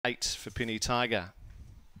8 for Pinny Tiger.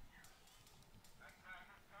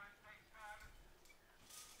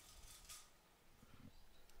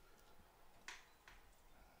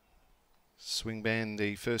 Swing band,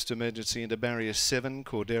 the first emergency into barrier 7.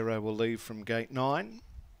 Cordero will leave from gate 9.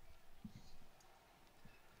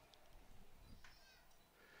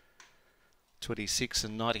 (26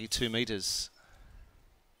 and 92 metres).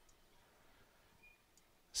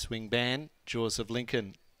 Swing band, Jaws of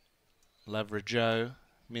Lincoln, Lavra Joe,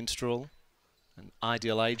 Minstrel, and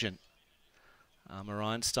Ideal Agent. Armour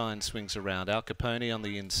Einstein swings around. Al Capone on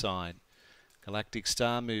the inside. Galactic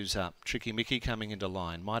Star moves up. Tricky Mickey coming into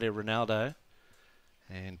line. Mighty Ronaldo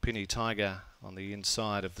and Pinny Tiger on the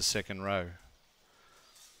inside of the second row.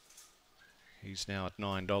 He's now at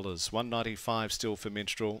 $9. $1.95 still for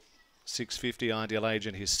Minstrel. $6.50 Ideal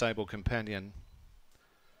Agent, his stable companion.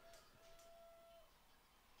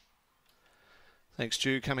 Thanks,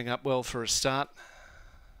 Stu. Coming up well for a start.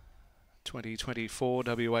 2024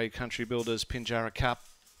 WA Country Builders Pinjarra Cup.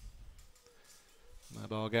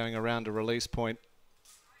 Mobile going around to release point.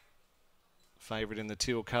 Favourite in the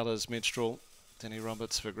teal colours, Minstrel. Denny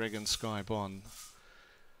Roberts for Greg and Sky Bond.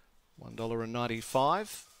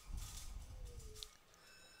 $1.95.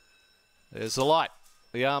 There's the light.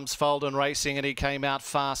 The arms fold and racing, and he came out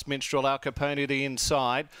fast. Minstrel, Al Capone the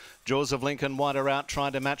inside. Jaws of Lincoln wider out,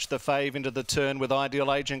 trying to match the fave into the turn with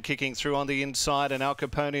Ideal Agent kicking through on the inside and Al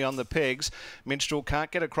Capone on the pegs. Minstrel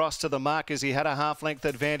can't get across to the mark as he had a half-length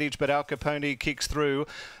advantage, but Al Capone kicks through.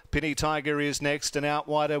 Pinny Tiger is next, and out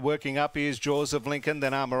wider, working up is Jaws of Lincoln,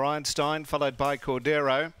 then Armour Einstein, followed by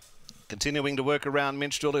Cordero. Continuing to work around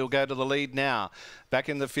Minstrel, he'll go to the lead now. Back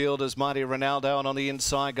in the field is Mighty Ronaldo, and on the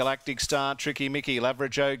inside, Galactic Star, Tricky Mickey. Lavra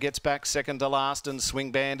Joe gets back second to last, and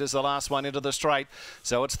Swing Band is the last one into the straight.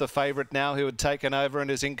 So it's the favourite now who had taken over and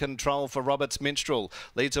is in control for Roberts Minstrel.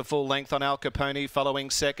 Leads a full length on Al Capone, following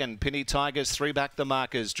second. Pinny Tigers, 3 back the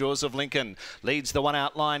markers. Jaws of Lincoln leads the one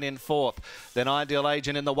out line in fourth. Then Ideal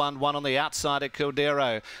Agent in the 1-1 on the outside at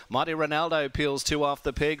Cordero. Mighty Ronaldo peels 2 off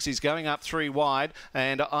the pegs. He's going up 3 wide,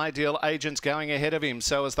 and Ideal Agent's going ahead of him.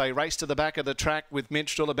 So as they race to the back of the track with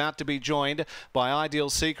Minstrel about to be joined by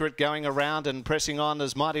Ideal Secret going around and pressing on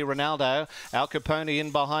as Mighty Ronaldo. Al Capone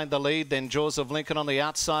in behind the lead, then Jaws of Lincoln on the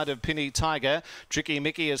outside of Pinny Tiger. Tricky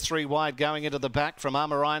Mickey is 3 wide going into the back from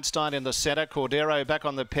Armour Einstein in the centre. Cordero back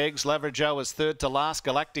on the pegs. Lavra Joe is third to last.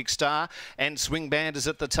 Galactic Star and Swing Band is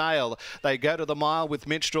at the tail. They go to the mile with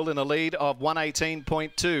Minstrel in a lead of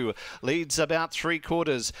 118.2. Leads about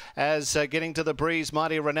 3/4 as getting to the breeze,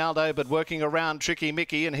 Mighty Ronaldo, but working around Tricky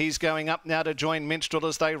Mickey, and he's going up now to join Minstrel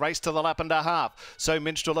as they race to the lap and a half. So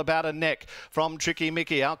Minstrel about a neck from Tricky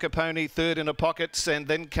Mickey. Al Capone third in a pockets, and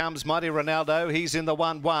then comes Mighty Ronaldo. He's in the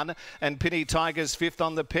 1-1, and Pinny Tiger's fifth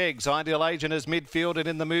on the pegs. Ideal Agent is midfield and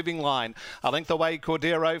in the moving line. A length away,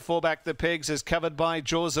 Cordero, 4 back the pegs, is covered by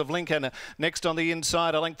Jaws of Lincoln. Next on the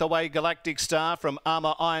inside, a length away, Galactic Star from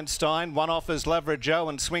Armour Einstein. 1 off is Lavra Joe,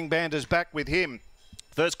 and Swing Band is back with him.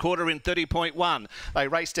 First quarter in 30.1. They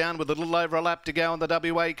race down with a little over a lap to go on the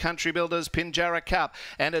WA Country Builders Pinjarra Cup.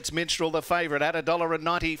 And it's Minstrel the favourite at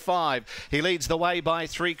 $1.95. He leads the way by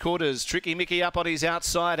 3/4. Tricky Mickey up on his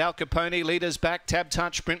outside. Al Capone leaders back. Tab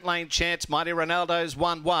Touch, Sprint Lane Chance. Mighty Ronaldo's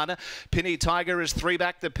 1-1. Pinny Tiger is 3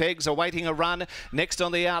 back the pegs, awaiting a run. Next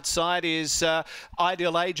on the outside is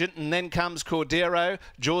Ideal Agent, and then comes Cordero.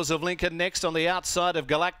 Jaws of Lincoln next on the outside of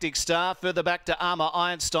Galactic Star. Further back to Armour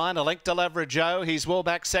Einstein. A length to Lavra Joe. He's well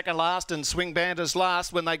back second last, and Swing Band is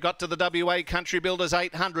last. When they got to the WA Country Builders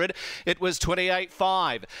 800, it was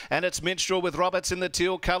 28.5, and it's Minstrel with Roberts in the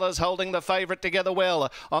teal colours holding the favourite together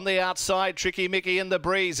well. On the outside, Tricky Mickey in the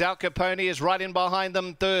breeze. Al Capone is right in behind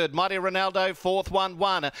them third. Mighty Ronaldo fourth,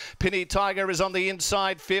 1-1. Pinny Tiger is on the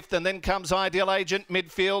inside fifth, and then comes Ideal Agent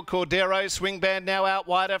midfield. Cordero, Swing Band now out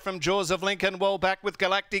wider from Jaws of Lincoln, well back with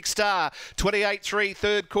Galactic Star. 28.3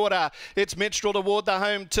 third quarter. It's Minstrel toward the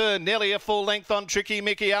home turn, nearly a full length on Tricky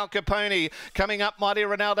Mickey. Al Capone coming up, Mighty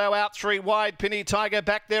Ronaldo out 3 wide. Pinny Tiger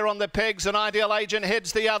back there on the pegs, and Ideal Agent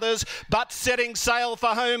heads the others, but setting sail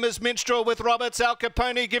for home is Minstrel with Roberts. Al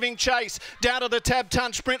Capone giving chase down to the Tab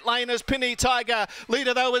Touch Sprint Lane as Pinny Tiger.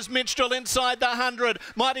 Leader though is Minstrel inside the 100.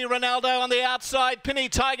 Mighty Ronaldo on the outside, Pinny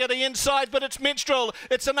Tiger the inside, but it's Minstrel.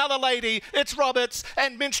 It's another lady. It's Roberts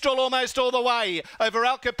and Minstrel almost all the way over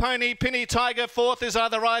Al Capone. Pinny Tiger fourth is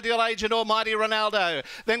either Ideal Agent or Mighty Ronaldo.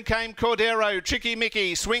 Then came Cordero, Tricky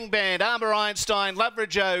Mickey, Swing Band, Armour Einstein, Lavra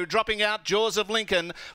Joe, dropping out Jaws of Lincoln.